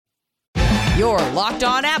Your Locked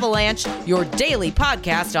On Avalanche, your daily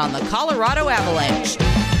podcast on the Colorado Avalanche.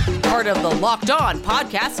 Part of the Locked On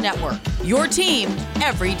Podcast Network, your team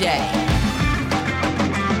every day.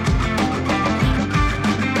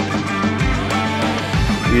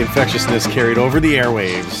 The infectiousness carried over the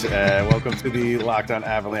airwaves. Welcome to the Locked On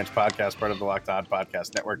Avalanche podcast, part of the Locked On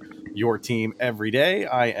Podcast Network, your team every day.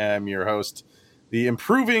 I am your host, the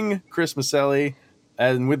improving Chris Maselli,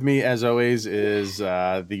 and with me, as always, is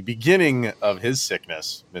the beginning of his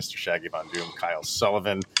sickness, Mr. Shaggy Von Doom, Kyle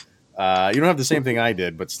Sullivan. You don't have the same thing I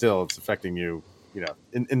did, but still, it's affecting you,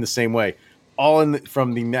 in the same way. All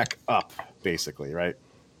from the neck up, basically, right?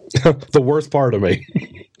 The worst part of me.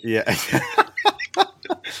 Yeah.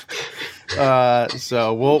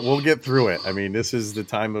 So we'll get through it. I mean, this is the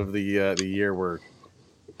time of the year where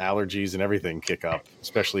allergies and everything kick up,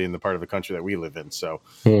 especially in the part of the country that we live in. So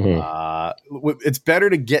it's better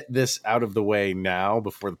to get this out of the way now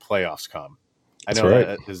before the playoffs come. I know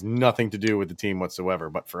that has nothing to do with the team whatsoever,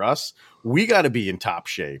 but for us, we got to be in top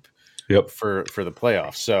shape for the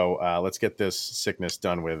playoffs. So let's get this sickness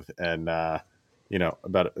done with. And,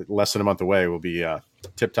 about less than a month away, we'll be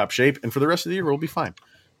tip-top shape. And for the rest of the year, we'll be fine.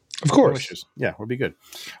 Of course. Yeah, we'll be good.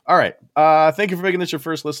 All right. Thank you for making this your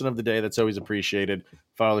first listen of the day. That's always appreciated.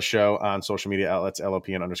 Follow the show on social media outlets,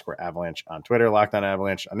 LOPN_Avalanche on Twitter, Locked On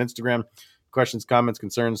Avalanche on Instagram. Questions, comments,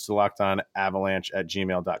 concerns to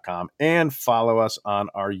lockedonavalanche@gmail.com. And follow us on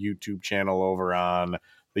our YouTube channel over on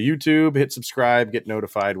the YouTube. Hit subscribe, get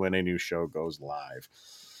notified when a new show goes live.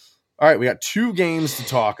 All right, we got 2 games to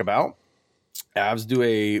talk about. Avs do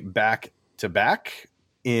a back-to-back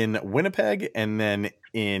in Winnipeg and then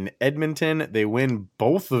in Edmonton. They win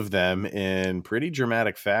both of them in pretty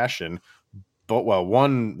dramatic fashion. But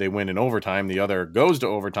one they win in overtime, the other goes to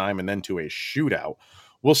overtime and then to a shootout.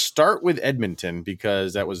 We'll start with Edmonton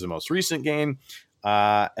because that was the most recent game.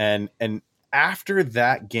 And after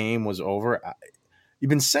that game was over, you've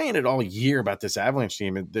been saying it all year about this Avalanche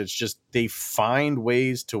team. It's just they find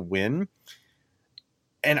ways to win.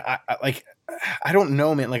 And I don't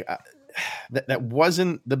know, man. That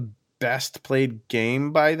wasn't the best played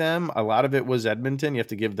game by them. A lot of it was Edmonton. You have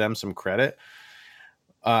to give them some credit.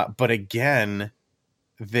 But again,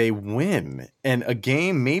 they win. And a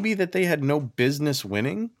game maybe that they had no business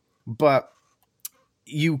winning, but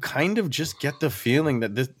you kind of just get the feeling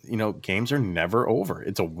that this, games are never over.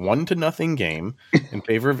 It's a 1-0 game in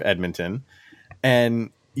favor of Edmonton.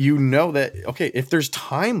 And that, okay, if there's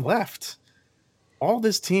time left, all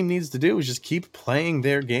this team needs to do is just keep playing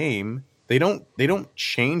their game. They don't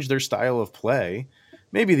change their style of play.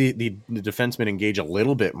 Maybe the defensemen engage a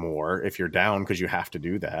little bit more if you're down because you have to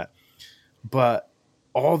do that. But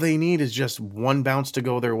all they need is just one bounce to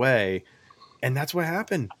go their way, and that's what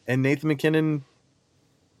happened. And Nathan MacKinnon,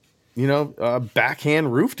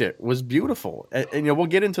 backhand roofed it. It was beautiful. And we'll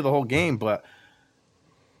get into the whole game, but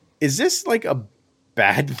is this like a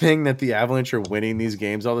bad thing that the Avalanche are winning these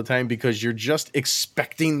games all the time because you're just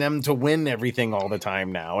expecting them to win everything all the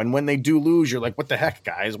time now? And when they do lose, you're like, what the heck,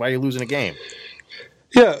 guys? Why are you losing a game?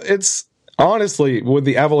 Yeah, it's honestly, when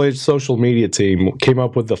the Avalanche social media team came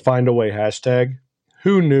up with the Find a Way hashtag,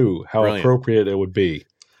 who knew how appropriate it would be?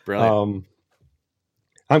 Brilliant.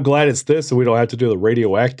 I'm glad it's this and we don't have to do the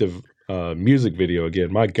radioactive music video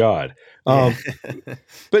again. My God.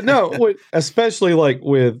 But no, especially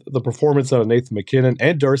with the performance out of Nathan MacKinnon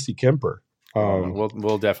and Darcy Kuemper.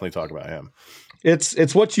 We'll definitely talk about him.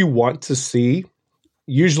 It's what you want to see.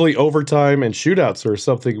 Usually overtime and shootouts are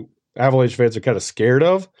something Avalanche fans are kind of scared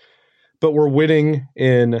of, but we're winning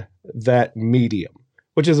in that medium,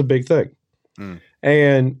 which is a big thing.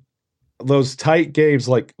 And those tight games,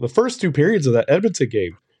 like the first 2 periods of that Edmonton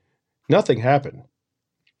game, nothing happened.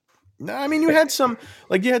 No, I mean, you had some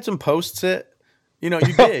posts that, you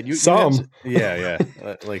did. You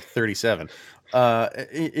like 37.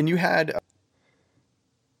 And you had.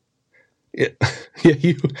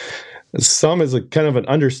 Some is a kind of an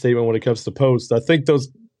understatement when it comes to posts. I think those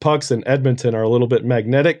pucks in Edmonton are a little bit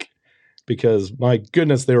magnetic because, my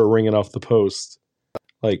goodness, they were ringing off the post.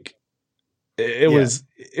 It was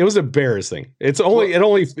embarrassing. It's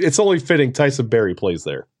only fitting Tyson Barrie plays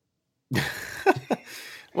there.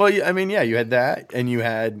 Well, I mean, you had that, and you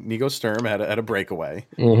had Nico Sturm had a breakaway,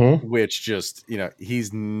 which just,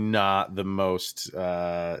 he's not the most.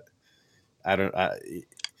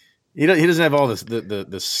 He doesn't have all this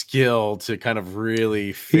the skill to kind of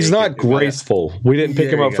really. He's not graceful. We didn't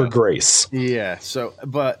pick him up for grace. Yeah. So,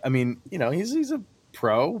 but I mean, he's a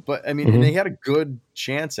pro, but I mean, and they had a good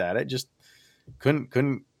chance at it, just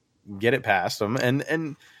couldn't get it past them,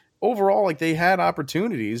 and overall, they had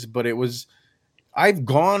opportunities, but it was I've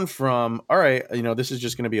gone from, all right, this is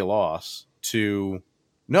just going to be a loss to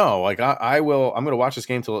no, like I'm going to watch this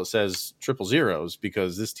game till it says triple zeros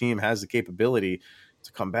because this team has the capability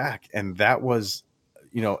to come back. And that was,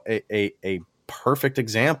 a perfect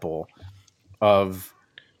example of,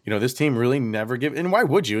 this team really never give. And why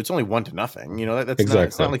would you? It's only 1-0. That's exactly.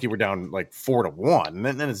 It's not like you were down like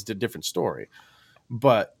 4-1. Then it's a different story.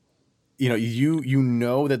 But, you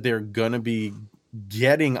know that they're going to be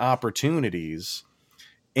getting opportunities.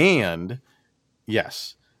 And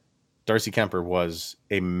yes, Darcy Kemper was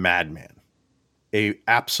a madman, a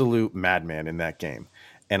absolute madman in that game.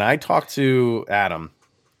 And I talked to Adam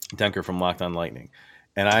Denker from Locked On Lightning,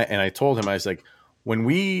 and I told him, I was like, when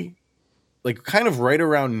we like kind of right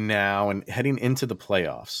around now and heading into the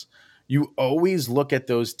playoffs, you always look at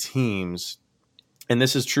those teams, and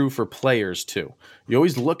this is true for players too. You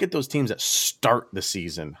always look at those teams that start the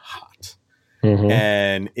season hot. Mm-hmm.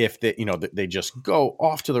 And if they just go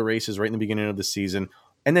off to the races right in the beginning of the season,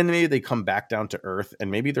 and then maybe they come back down to earth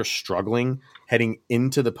and maybe they're struggling heading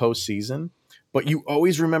into the postseason, but you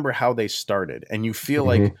always remember how they started and you feel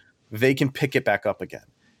like they can pick it back up again.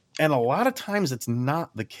 And a lot of times it's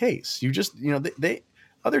not the case. You just, they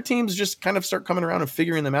other teams just kind of start coming around and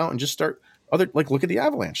figuring them out and just start look at the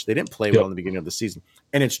Avalanche. They didn't play well in the beginning of the season.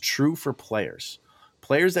 And it's true for players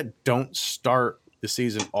that don't start the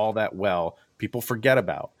season all that well, people forget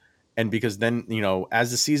about. And because then,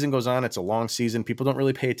 as the season goes on, it's a long season. People don't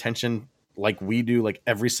really pay attention like we do, like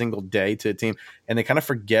every single day to a team. And they kind of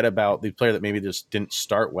forget about the player that maybe just didn't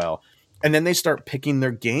start well. And then they start picking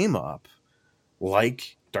their game up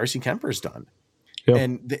like Darcy Kemper's done. Yep.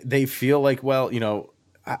 And they feel like, well,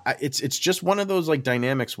 it's just one of those like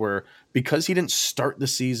dynamics where because he didn't start the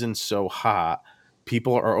season so hot,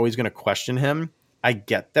 people are always going to question him. I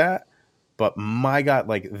get that. But my God,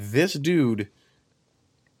 like this dude,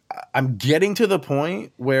 I'm getting to the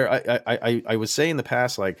point where I was saying in the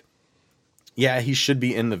past, like, yeah, he should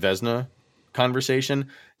be in the Vezina conversation.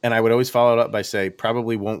 And I would always follow it up by say,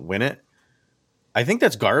 probably won't win it. I think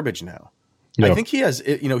that's garbage now. No. I think he has,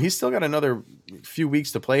 he's still got another few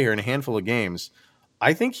weeks to play here in a handful of games.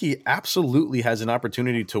 I think he absolutely has an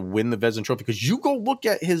opportunity to win the Vezina Trophy because you go look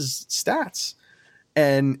at his stats.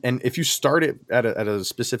 And if you start it at a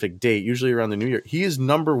specific date, usually around the new year, he is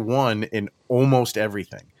number one in almost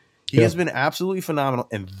everything. He has been absolutely phenomenal.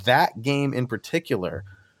 And that game in particular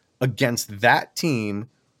against that team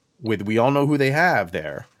we all know who they have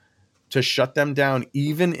there to shut them down,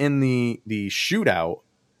 even in the shootout,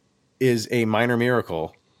 is a minor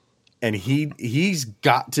miracle. And he's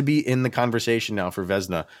got to be in the conversation now for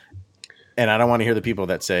Vezina. And I don't want to hear the people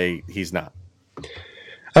that say he's not.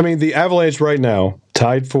 I mean, the Avalanche right now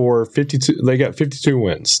tied for 52. They got 52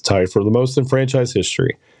 wins, tied for the most in franchise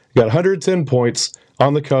history. Got 110 points,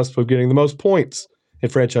 on the cusp of getting the most points in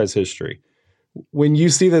franchise history. When you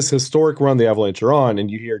see this historic run the Avalanche are on, and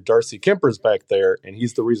you hear Darcy Kemper's back there, and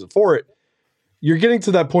he's the reason for it, you're getting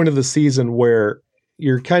to that point of the season where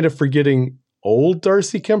you're kind of forgetting old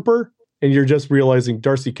Darcy Kemper, and you're just realizing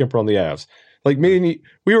Darcy Kemper on the Avs. Like me and you,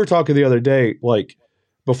 we were talking the other day, like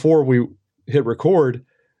before we hit record.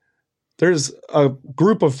 There's a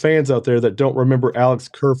group of fans out there that don't remember Alex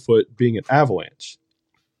Kerfoot being an Avalanche.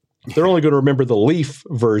 They're only going to remember the Leaf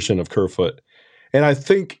version of Kerfoot. And I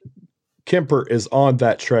think Kemper is on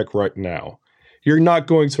that track right now. You're not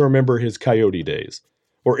going to remember his Coyote days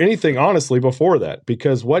or anything, honestly, before that,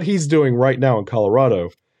 because what he's doing right now in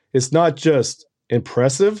Colorado is not just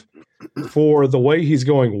impressive for the way he's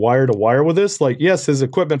going wire to wire with this. Like, yes, his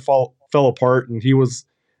equipment fell apart, and it was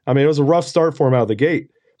a rough start for him out of the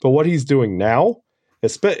gate. But what he's doing now,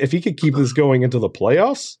 if he could keep this going into the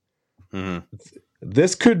playoffs,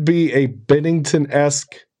 this could be a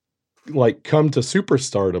Bennington-esque, like, come to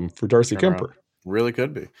superstardom for Darcy Kemper. Really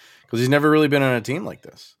could be, because he's never really been on a team like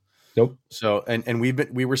this. Nope. So, and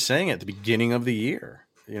we were saying at the beginning of the year,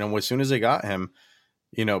 as soon as they got him,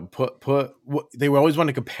 they always want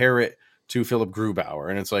to compare it to Philip Grubauer,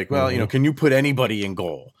 and it's like, well, can you put anybody in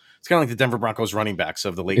goal? It's kind of like the Denver Broncos running backs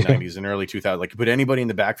of the late 90s and early 2000s. Like, you put anybody in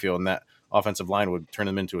the backfield, and that offensive line would turn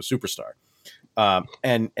them into a superstar.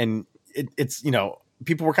 It's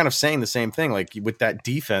people were kind of saying the same thing. Like, with that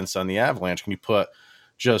defense on the Avalanche, can you put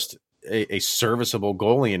just a serviceable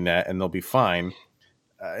goalie in net and they'll be fine?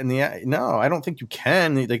 No, I don't think you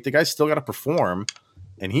can. Like, the guy's still got to perform,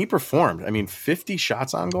 and he performed. I mean, 50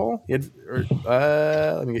 shots on goal. He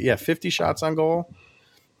had 50 shots on goal,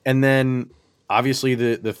 and then obviously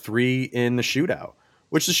the 3 in the shootout,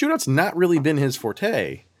 which the shootout's not really been his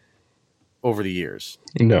forte over the years.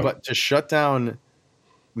 No, but to shut down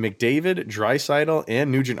McDavid, Draisaitl, and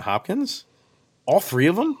Nugent Hopkins, all 3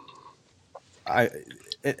 of them,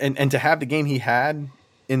 and to have the game he had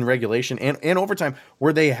in regulation and overtime,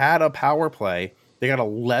 where they had a power play, they got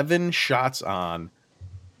 11 shots on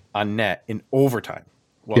net in overtime,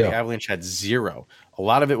 while the Avalanche had 0. A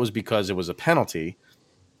lot of it was because it was a penalty.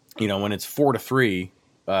 When it's 4-3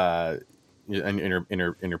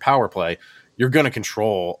 in your power play, you're going to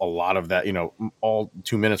control a lot of that. All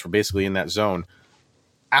 2 minutes were basically in that zone.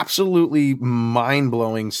 Absolutely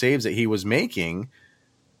mind-blowing saves that he was making.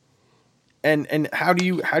 And how do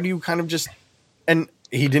you kind of just, and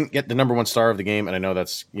he didn't get the number 1 star of the game. And I know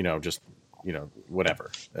that's,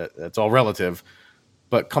 whatever, that's all relative,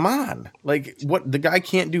 but come on, like, what, the guy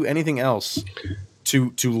can't do anything else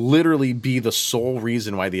to literally be the sole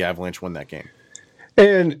reason why the Avalanche won that game.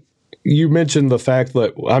 And you mentioned the fact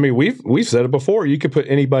that, I mean, we've said it before, you could put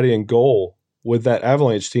anybody in goal with that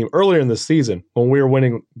Avalanche team earlier in the season when we were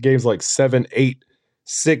winning games like 7-8,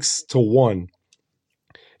 6-1.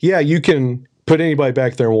 Yeah, you can put anybody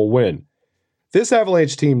back there and we'll win. This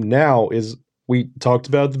Avalanche team now is, we talked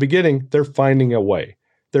about at the beginning, they're finding a way.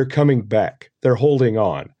 They're coming back. They're holding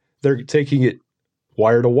on. They're taking it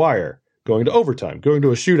wire to wire, going to overtime, going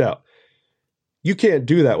to a shootout. You can't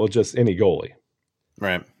do that with just any goalie.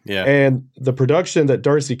 Right. Yeah. And the production that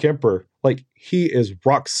Darcy Kuemper, like, he is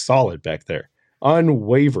rock solid back there,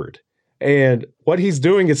 unwavered. And what he's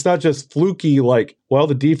doing, it's not just fluky, like, well,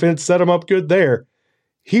 the defense set him up good there.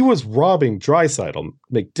 He was robbing Draisaitl,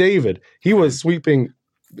 McDavid. He was sweeping,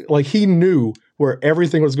 like, he knew where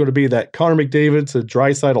everything was going to be. That Connor McDavid to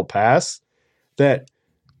Draisaitl pass, that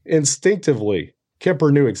instinctively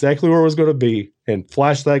Kuemper knew exactly where it was going to be and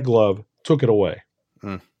flashed that glove, took it away.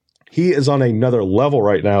 He is on another level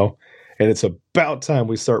right now, and it's about time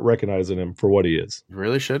we start recognizing him for what he is. It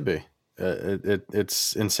really should be.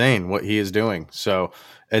 It's insane what he is doing. So,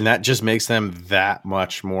 and that just makes them that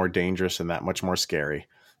much more dangerous and that much more scary.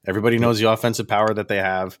 Everybody knows the offensive power that they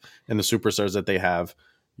have and the superstars that they have.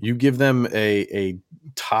 You give them a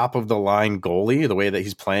top of the line goalie the way that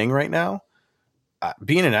he's playing right now.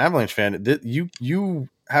 Being an Avalanche fan, you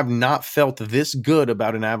have not felt this good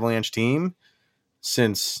about an Avalanche team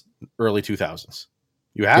since early 2000s.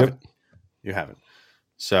 You haven't. Yep. You haven't.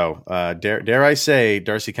 So dare I say,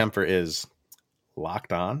 Darcy Kuemper is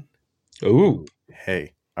locked on. Ooh.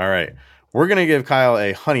 Hey. All right. We're going to give Kyle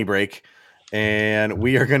a honey break, and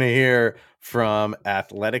we are going to hear from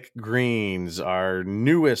Athletic Greens, our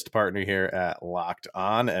newest partner here at Locked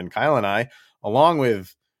On. And Kyle and I, along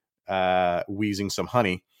with wheezing some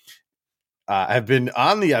honey, have been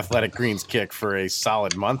on the Athletic Greens kick for a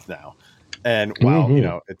solid month now. And while,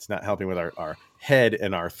 it's not helping with our head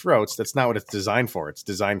and our throats, that's not what it's designed for. It's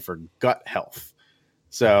designed for gut health.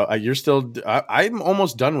 So you're still, I'm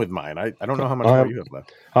almost done with mine. I don't know how much more you have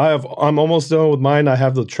left. I'm almost done with mine. I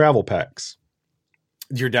have the travel packs.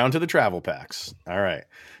 You're down to the travel packs. All right.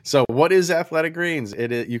 So what is Athletic Greens?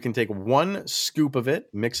 You can take 1 scoop of it,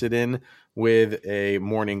 mix it in with a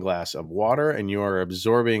morning glass of water, and you are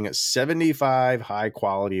absorbing 75 high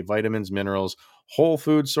quality vitamins, minerals, whole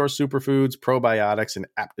food source superfoods, probiotics, and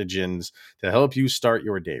adaptogens to help you start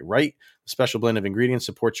your day right. The special blend of ingredients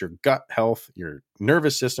supports your gut health, your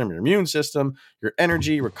nervous system, your immune system, your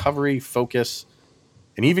energy, recovery, focus,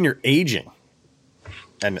 and even your aging.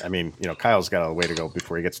 And I mean, Kyle's got a way to go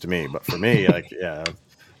before he gets to me, but for me,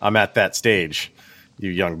 I'm at that stage,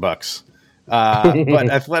 you young bucks.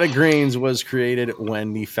 But Athletic Greens was created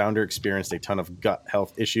when the founder experienced a ton of gut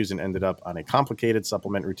health issues and ended up on a complicated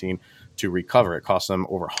supplement routine to recover. It cost him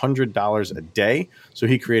over $100 a day. So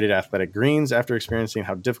he created Athletic Greens after experiencing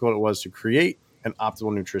how difficult it was to create an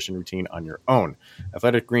optimal nutrition routine on your own.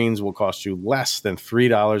 Athletic Greens will cost you less than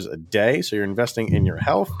 $3 a day. So you're investing in your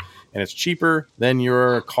health, and it's cheaper than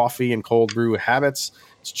your coffee and cold brew habits.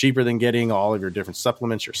 It's cheaper than getting all of your different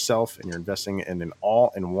supplements yourself, and you're investing in an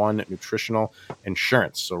all-in-one nutritional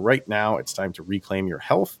insurance. So right now, it's time to reclaim your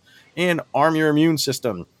health and arm your immune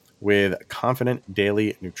system with Confident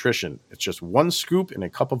Daily Nutrition. It's just 1 scoop in a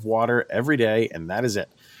cup of water every day, and that is it.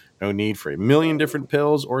 No need for a million different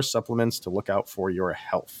pills or supplements to look out for your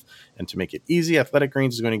health. And to make it easy, Athletic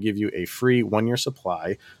Greens is going to give you a free 1-year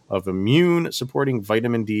supply of immune-supporting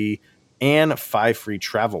vitamin D and 5 free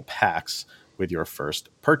travel packs with your first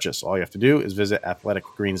purchase. All you have to do is visit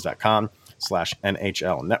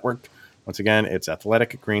athleticgreens.com/NHL network. Once again, it's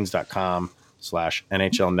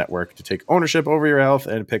athleticgreens.com/NHL network to take ownership over your health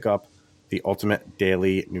and pick up the ultimate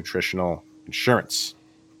daily nutritional insurance.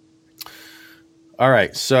 All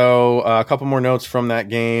right, so a couple more notes from that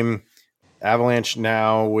game. Avalanche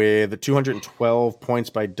now with 212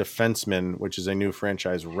 points by defensemen, which is a new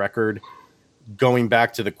franchise record, going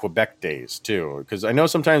back to the Quebec days too. Because I know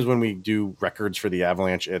sometimes when we do records for the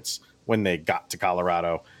Avalanche, it's when they got to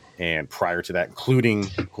Colorado, and prior to that, including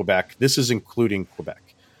Quebec. This is including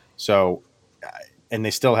Quebec. So, and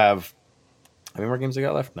they still have, how many more games they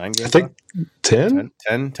got left? 9 games I think left?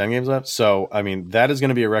 10? 10 games left. So, I mean, that is going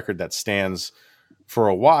to be a record that stands for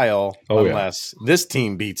a while, unless this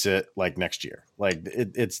team beats it like next year. Like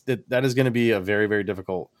that is going to be a very, very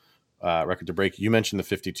difficult record to break. You mentioned the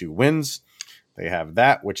 52 wins. They have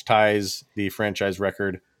that, which ties the franchise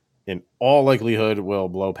record. In all likelihood, will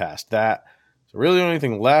blow past that. So really the only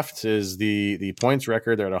thing left is the points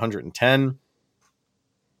record. They're at 110.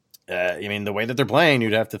 I mean, the way that they're playing,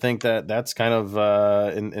 you'd have to think that that's kind of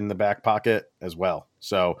in the back pocket as well.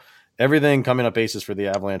 So everything coming up aces for the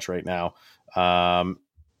Avalanche right now. And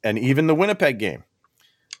even the Winnipeg game,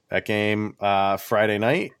 that game Friday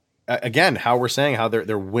night, again, how we're saying how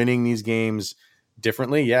they're winning these games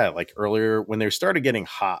differently. Yeah, like earlier when they started getting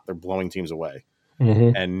hot, they're blowing teams away.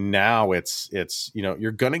 Mm-hmm. And now it's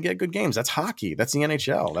you're going to get good games. That's hockey. That's the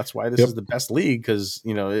NHL. That's why this is the best league, because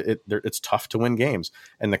it's tough to win games.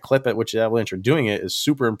 And the clip at which the Avalanche are doing it is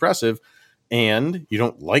super impressive. And you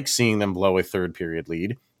don't like seeing them blow a third period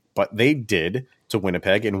lead, but they did to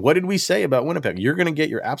Winnipeg. And what did we say about Winnipeg? You're going to get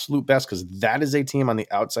your absolute best, because that is a team on the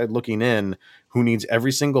outside looking in who needs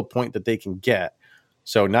every single point that they can get.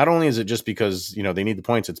 So not only is it just because, they need the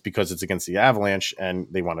points, it's because it's against the Avalanche and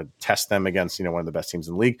they want to test them against, one of the best teams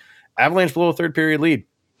in the league. Avalanche blew a third period lead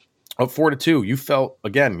up 4-2. You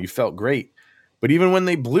felt great. But even when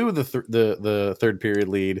they blew the third period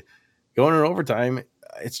lead going in overtime,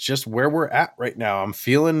 it's just where we're at right now. I'm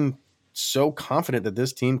feeling so confident that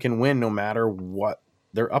this team can win no matter what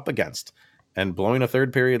they're up against. And blowing a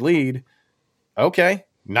third period lead, okay,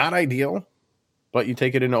 not ideal. But you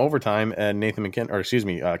take it into overtime, and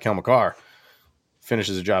Cale Makar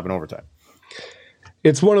finishes the job in overtime.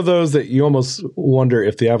 It's one of those that you almost wonder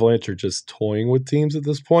if the Avalanche are just toying with teams at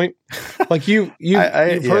this point. Like you've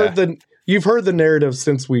heard the narrative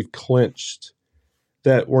since we've clinched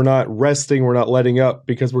that we're not resting, we're not letting up,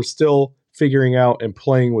 because we're still figuring out and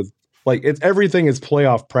playing with, like, everything is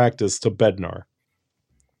playoff practice to Bednar.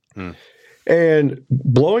 And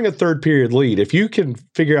blowing a third period lead, if you can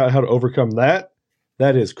figure out how to overcome that,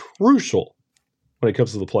 that is crucial when it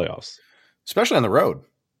comes to the playoffs. Especially on the road.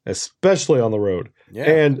 Yeah.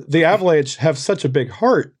 And the Avalanche have such a big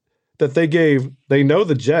heart that they know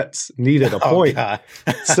the Jets needed a point.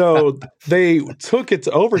 So they took it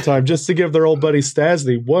to overtime just to give their old buddy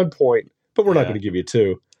Stastny 1 point, but we're not going to give you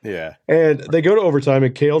 2. Yeah. And they go to overtime,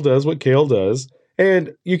 and Cale does what Cale does.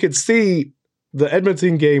 And you could see the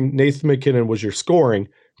Edmonton game, Nathan MacKinnon was your scoring,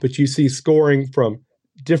 but you see scoring from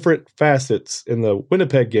different facets in the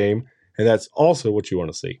Winnipeg game, and that's also what you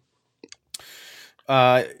want to see.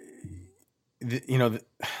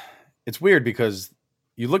 It's weird because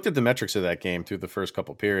you looked at the metrics of that game through the first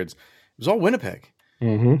couple periods. It was all Winnipeg.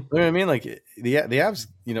 Mm-hmm. You know what I mean? Like the Avs,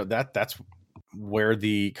 that's where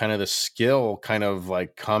the kind of the skill kind of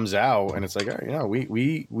like comes out, and it's like,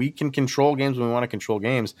 we can control games when we want to control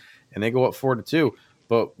games, and they go up 4-2.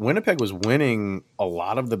 But Winnipeg was winning a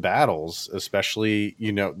lot of the battles, especially,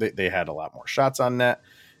 they had a lot more shots on net.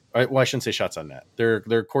 Well, I shouldn't say shots on net. Their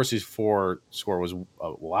Corsi's for score was a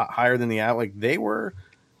lot higher than the out. Like they were,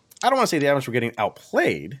 I don't want to say the Avalanche were getting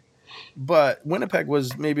outplayed, but Winnipeg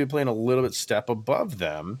was maybe playing a little bit step above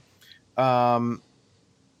them. And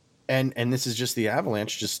this is just the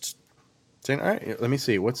Avalanche just saying, all right, let me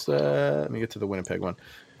see. Let me get to the Winnipeg one.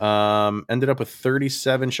 Ended up with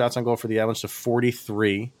 37 shots on goal for the Avalanche to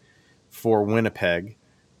 43 for Winnipeg.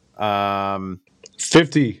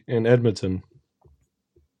 50 in Edmonton.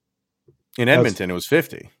 In Edmonton, it was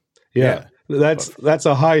 50. Yeah. That's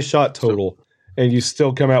a high shot total, and you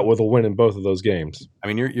still come out with a win in both of those games. I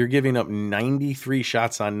mean, you're giving up 93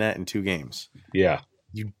 shots on net in 2 games. Yeah.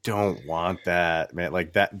 You don't want that, man.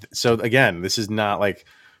 Like that. So again, this is not like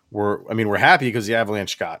we're happy because the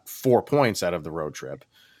Avalanche got 4 points out of the road trip.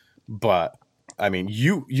 But I mean,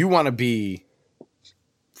 you want to be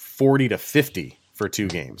 40-50 for 2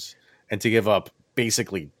 games, and to give up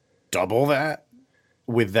basically double that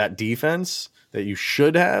with that defense that you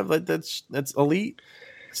should have, like that's elite.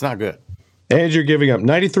 It's not good. And you're giving up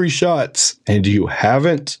 93 shots, and you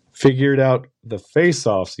haven't figured out the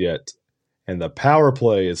face-offs yet, and the power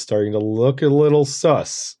play is starting to look a little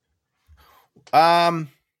sus.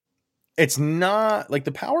 It's not like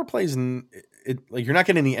the power plays. Like you're not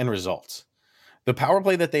getting the end results. The power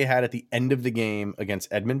play that they had at the end of the game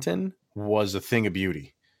against Edmonton was a thing of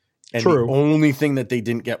beauty. And True. The only thing that they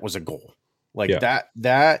didn't get was a goal. Like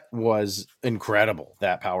that was incredible,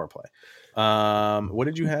 that power play. What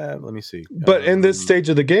did you have? Let me see. But in this stage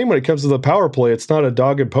of the game, when it comes to the power play, it's not a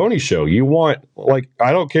dog and pony show. You want, like,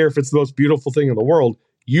 I don't care if it's the most beautiful thing in the world.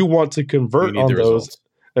 You want to convert on those, results.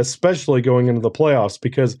 Especially going into the playoffs,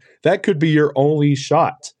 because that could be your only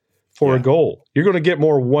shot for a goal. You're going to get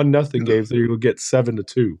more 1-0 games than you'll get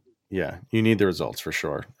 7-2. Yeah, you need the results for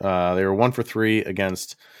sure. They were 1 for 3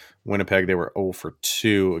 against Winnipeg. They were 0 for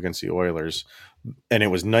 2 against the Oilers. And it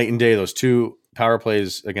was night and day, those two power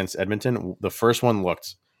plays against Edmonton. The first one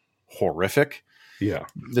looked horrific. Yeah.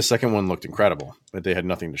 The second one looked incredible, but they had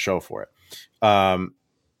nothing to show for it.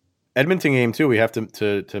 Edmonton game, too, we have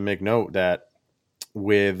to make note that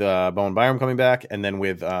with Bowen Byram coming back and then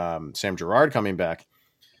with Sam Girard coming back,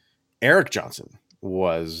 Erik Johnson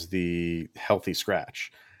was the healthy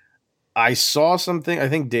scratch. I saw something, I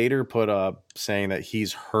think Dater put up saying that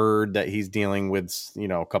he's heard that he's dealing with,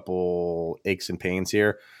 a couple aches and pains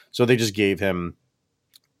here. So they just gave him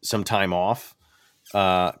some time off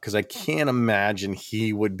because I can't imagine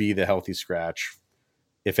he would be the healthy scratch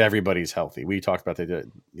if everybody's healthy. We talked about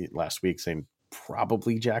that last week saying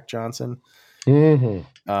probably Jack Johnson.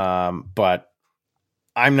 Mm-hmm. But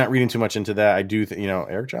I'm not reading too much into that. I do think,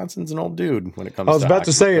 Erik Johnson's an old dude when it comes to I was about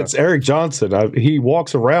to say it's Erik Johnson. He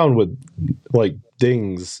walks around with like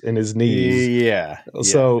dings in his knees. Yeah.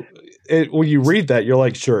 So when you read that, you're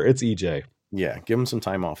like, sure, it's EJ. Yeah. Give him some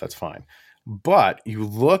time off. That's fine. But you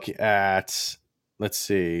look at, let's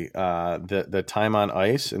see, the time on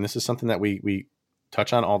ice, and this is something that we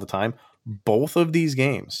touch on all the time. Both of these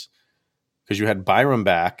games, because you had Byram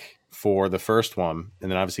back for the first one, and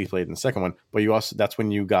then obviously he played in the second one, but you also, that's when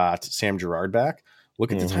you got Sam Girard back.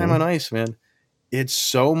 Look at the time on ice, man. It's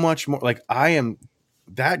so much more like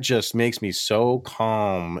that just makes me so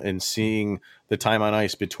calm in seeing the time on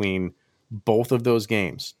ice between both of those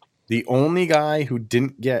games. The only guy who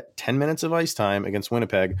didn't get 10 minutes of ice time against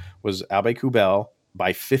Winnipeg was Aube-Kubel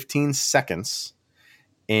by 15 seconds.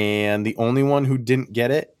 And the only one who didn't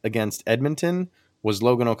get it against Edmonton was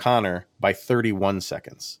Logan O'Connor by 31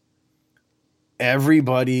 seconds.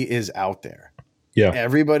 Everybody is out there. Yeah.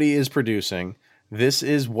 Everybody is producing. This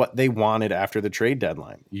is what they wanted after the trade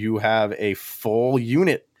deadline. You have a full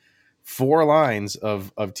unit, 4 lines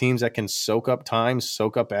of teams that can soak up time,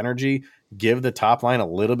 soak up energy, give the top line a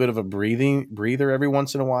little bit of a breather every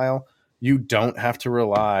once in a while. You don't have to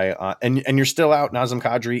rely on, and you're still out Nazem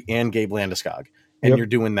Kadri and Gabe Landeskog, and you're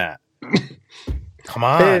doing that. Come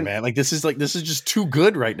on, man. This is just too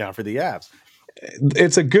good right now for the Avs.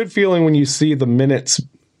 It's a good feeling when you see the minutes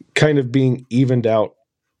kind of being evened out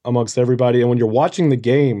amongst everybody. And when you're watching the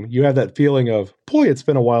game, you have that feeling of, boy, it's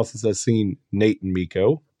been a while since I've seen Nate and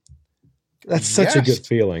Mikko. That's such a good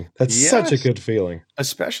feeling. That's such a good feeling.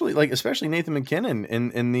 Especially Nathan McKinnon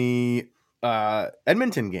in the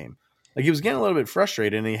Edmonton game. Like, he was getting a little bit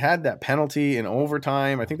frustrated, and he had that penalty in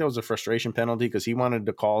overtime. I think that was a frustration penalty because he wanted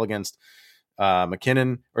to call against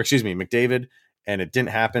McDavid, and it didn't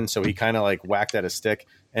happen. So he kind of like whacked at his stick.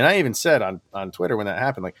 And I even said on Twitter when that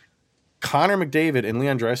happened, like, Connor McDavid and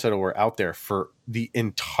Leon Draisaitl were out there for the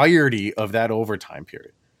entirety of that overtime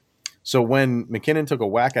period. So when McKinnon took a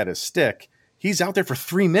whack at his stick, he's out there for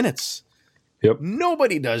 3 minutes. Yep.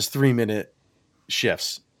 Nobody does 3-minute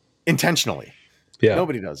shifts intentionally. Yeah.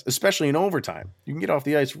 Nobody does, especially in overtime. You can get off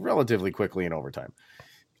the ice relatively quickly in overtime.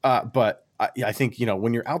 But I think,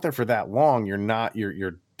 when you're out there for that long,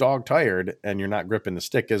 you're dog tired, and you're not gripping the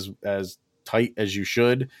stick as tight as you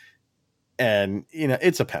should. And,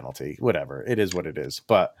 it's a penalty, whatever. It is what it is.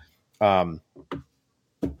 But I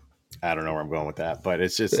don't know where I'm going with that, but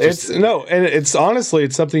it's honestly,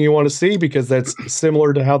 it's something you want to see, because that's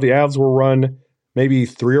similar to how the Avs were run maybe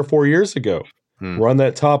 3 or 4 years ago. Run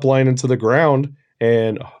that top line into the ground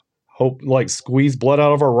and hope, like, squeeze blood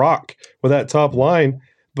out of a rock with that top line.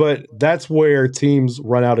 But that's where teams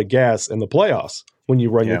run out of gas in the playoffs, when you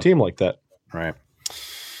run your team like that. Right.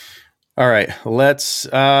 All right. Let's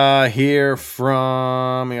hear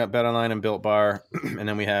from, we got BetOnline and Built Bar, and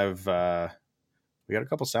then we have we got a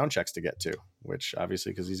couple sound checks to get to, which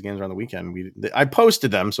obviously, because these games are on the weekend, I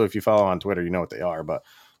posted them. So if you follow on Twitter, you know what they are, but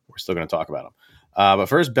we're still going to talk about them. But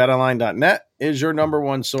first, betonline.net is your number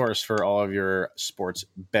one source for all of your sports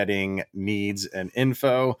betting needs and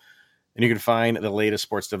info. And you can find the latest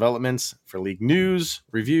sports developments for league news,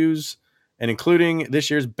 reviews, and including this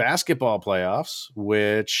year's basketball playoffs,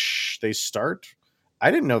 which they start.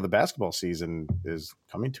 I didn't know the basketball season is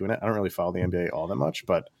coming to an end. I don't really follow the NBA all that much,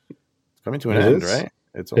 but it's coming to an end, right?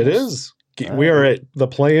 It is. We are at the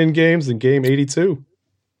play-in games in game 82.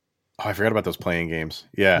 Oh, I forgot about those playing games.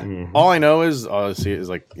 Yeah. Mm-hmm. All I know is,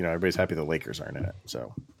 like, everybody's happy the Lakers aren't in it.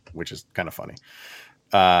 So, which is kind of funny.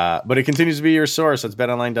 But it continues to be your source. That's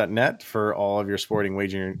betonline.net for all of your sporting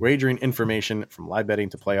wagering information, from live betting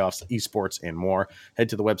to playoffs, esports, and more. Head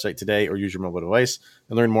to the website today or use your mobile device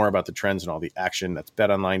and learn more about the trends and all the action. That's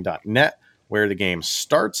betonline.net, where the game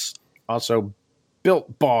starts. Also,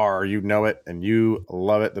 Built Bar, you know it and you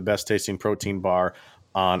love it. The best tasting protein bar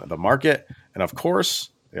on the market. And of course,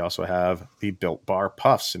 they also have the Built Bar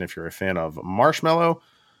Puffs. And if you're a fan of marshmallow,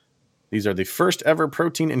 these are the first ever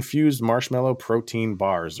protein-infused marshmallow protein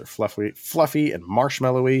bars. They're fluffy and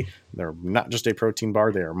marshmallowy. They're not just a protein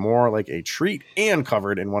bar. They are more like a treat and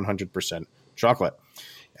covered in 100% chocolate.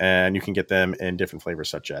 And you can get them in different flavors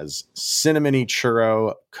such as cinnamony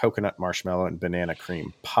churro, coconut marshmallow, and banana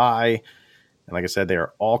cream pie. And like I said, they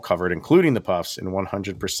are all covered, including the puffs, in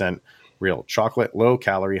 100% real chocolate, low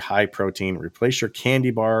calorie, high protein. Replace your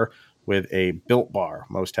candy bar with a Built Bar.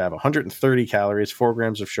 Most have 130 calories, 4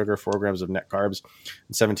 grams of sugar, 4 grams of net carbs,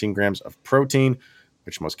 and 17 grams of protein,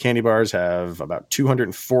 which most candy bars have about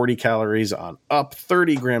 240 calories on up,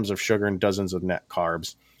 30 grams of sugar, and dozens of net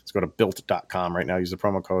carbs. Let's go to built.com right now. Use the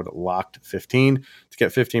promo code LOCKED15 to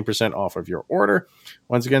get 15% off of your order.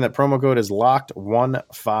 Once again, that promo code is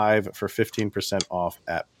LOCKED15 for 15% off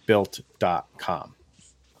at built.com.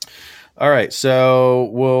 All right, so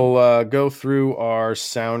we'll go through our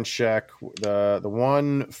sound check. The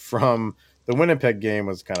one from the Winnipeg game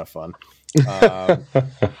was kind of fun.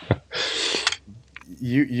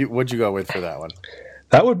 You what'd you go with for that one?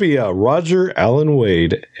 That would be Roger Allen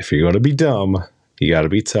Wade. If you're going to be dumb, you got to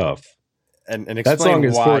be tough. And explain that song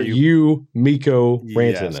is why for you, Mikko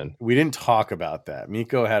Rantanen. Yes, we didn't talk about that.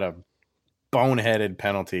 Mikko had a boneheaded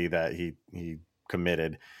penalty that he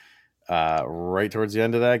committed right towards the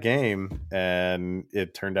end of that game, and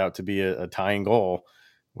it turned out to be a tying goal,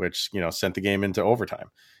 which sent the game into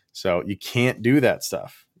overtime. So you can't do that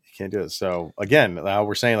stuff. You can't do it. So again, now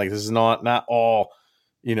we're saying, like, this is not all.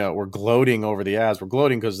 We're gloating over the Avs. We're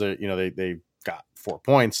gloating because they got 4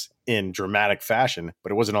 points in dramatic fashion,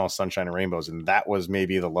 but it wasn't all sunshine and rainbows, and that was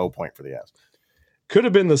maybe the low point for the Avs. Could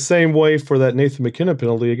have been the same way for that Nathan McKinnon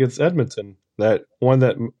penalty against Edmonton. That one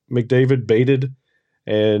that McDavid baited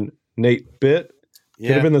and Nate bit. Yeah.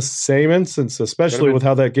 Could have been the same instance, especially with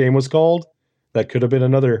how that game was called. That could have been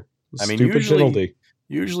another stupid penalty.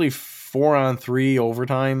 Usually 4-on-3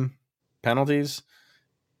 overtime penalties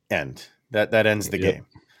end. That ends the game.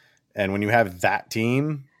 And when you have that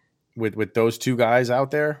team with those two guys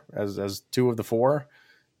out there as two of the four,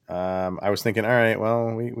 I was thinking, all right,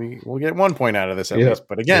 well, we'll get 1 point out of this at least.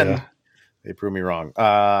 But again, they proved me wrong.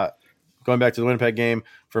 Going back to the Winnipeg game,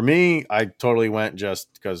 for me, I totally went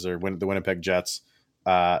just because they're the Winnipeg Jets,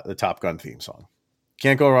 the Top Gun theme song.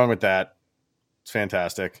 Can't go wrong with that. It's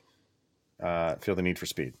fantastic. Feel the need for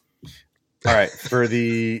speed. All right, for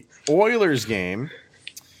the Oilers game,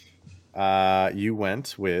 you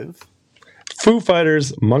went with Foo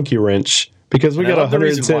Fighters Monkey Wrench because we got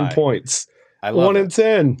 110 points. I love 1 in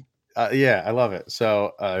 10. Yeah, I love it.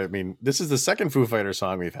 So, this is the second Foo Fighters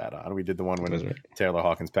song we've had on. We did the one when Taylor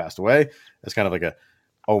Hawkins passed away. It's kind of like a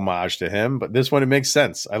homage to him, but this one, it makes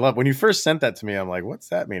sense. I love when you first sent that to me. I'm like, what's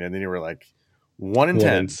that mean? And then you were like, 1 in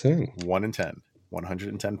 10, 1 in 10,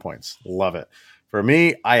 110 points. Love it. For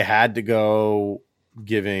me, I had to go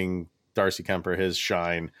giving Darcy Kemper his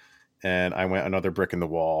shine, and I went Another Brick in the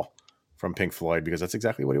Wall from Pink Floyd because that's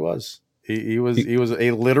exactly what he was. He was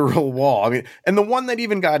a literal wall. I mean, and the one that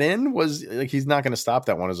even got in was like, he's not going to stop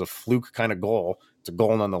that one as a fluke kind of goal. It's a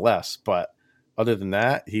goal nonetheless. But other than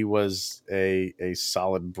that, he was a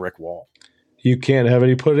solid brick wall. You can't have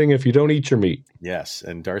any pudding if you don't eat your meat. Yes.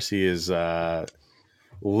 And Darcy is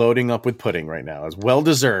loading up with pudding right now. It's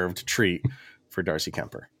well-deserved treat for Darcy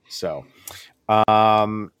Kemper. So,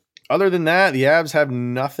 other than that, the Avs have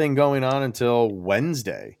nothing going on until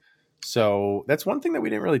Wednesday. So that's one thing that we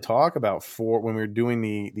didn't really talk about for when we were doing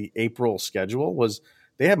the April schedule was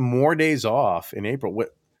they have more days off in April.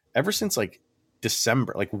 Ever since like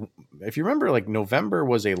December, like if you remember, like November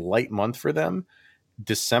was a light month for them.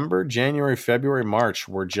 December, January, February, March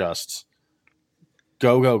were just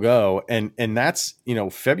go. And that's,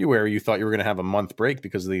 February, you thought you were going to have a month break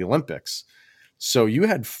because of the Olympics. So you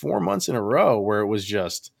had 4 months in a row where it was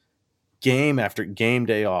just game after game,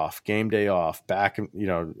 day off, back,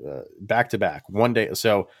 back to back, 1 day.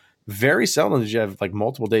 So very seldom did you have like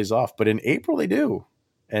multiple days off, but in April they do.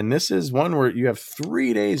 And this is one where you have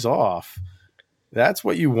 3 days off. That's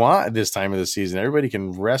what you want at this time of the season. Everybody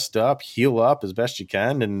can rest up, heal up as best you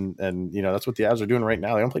can. And that's what the Avs are doing right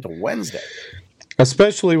now. They don't play till Wednesday.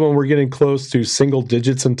 Especially when we're getting close to single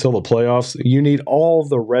digits until the playoffs. You need all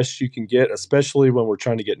the rest you can get, especially when we're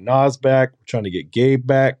trying to get Nas back, we're trying to get Gabe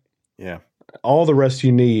back. Yeah. All the rest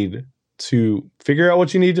you need to figure out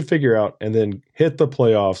what you need to figure out and then hit the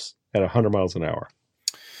playoffs at 100 miles an hour.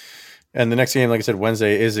 And the next game, like I said,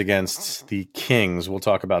 Wednesday is against the Kings. We'll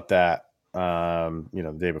talk about that,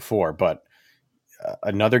 the day before. But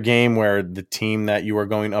another game where the team that you are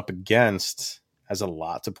going up against has a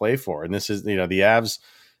lot to play for. And this is, the Avs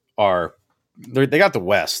they got the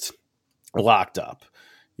West locked up.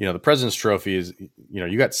 The President's Trophy is,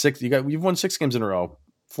 you've won 6 games in a row.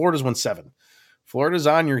 Florida's won 7. Florida's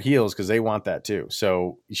on your heels because they want that too.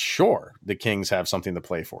 So sure, the Kings have something to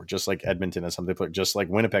play for, just like Edmonton has something to play, just like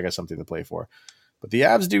Winnipeg has something to play for. But the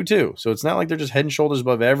Avs do too. So it's not like they're just head and shoulders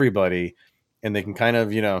above everybody, and they can kind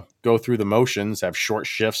of, go through the motions, have short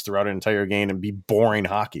shifts throughout an entire game and be boring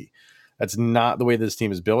hockey. That's not the way this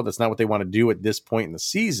team is built. That's not what they want to do at this point in the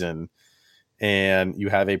season. And you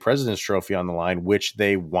have a President's Trophy on the line, which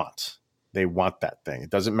they want. They want that thing. It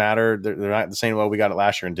doesn't matter. They're not saying, well, we got it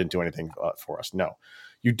last year and didn't do anything for us. No,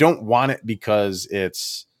 you don't want it because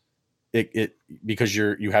because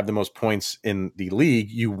you have the most points in the league.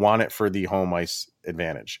 You want it for the home ice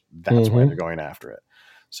advantage. That's why they're going after it.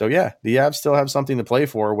 So yeah, the Avs still have something to play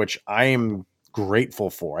for, which I am grateful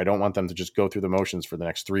for. I don't want them to just go through the motions for the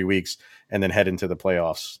next 3 weeks and then head into the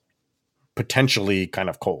playoffs potentially kind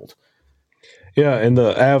of cold. Yeah, and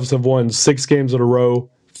the Avs have won 6 games in a row,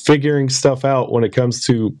 figuring stuff out when it comes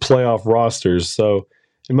to playoff rosters. So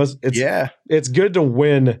it's good to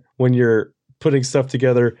win when you're putting stuff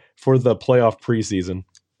together for the playoff preseason.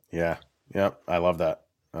 Yeah. Yep. I love that.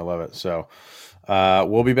 I love it. So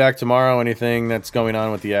we'll be back tomorrow. Anything that's going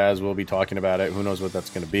on with the Avs, we'll be talking about it. Who knows what that's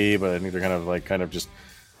going to be, but I think they're kind of just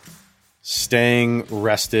staying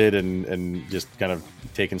rested and just kind of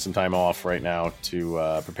taking some time off right now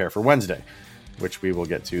to prepare for Wednesday, which we will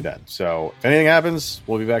get to then. So if anything happens,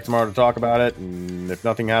 we'll be back tomorrow to talk about it. And if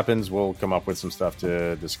nothing happens, we'll come up with some stuff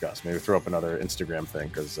to discuss. Maybe throw up another Instagram thing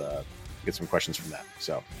because get some questions from that.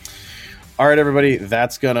 So, all right, everybody,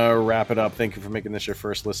 that's going to wrap it up. Thank you for making this your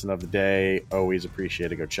first listen of the day. Always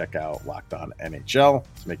appreciate it. Go check out Locked On NHL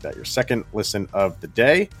to make that your second listen of the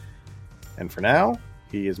day. And for now,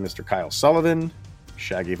 he is Mr. Kyle Sullivan,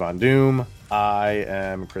 Shaggy Von Doom. I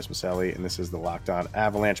am Chris Maselli, and this is the Locked On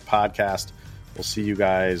Avalanche podcast. We'll see you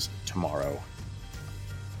guys tomorrow.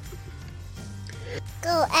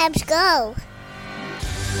 Go, Abs, go.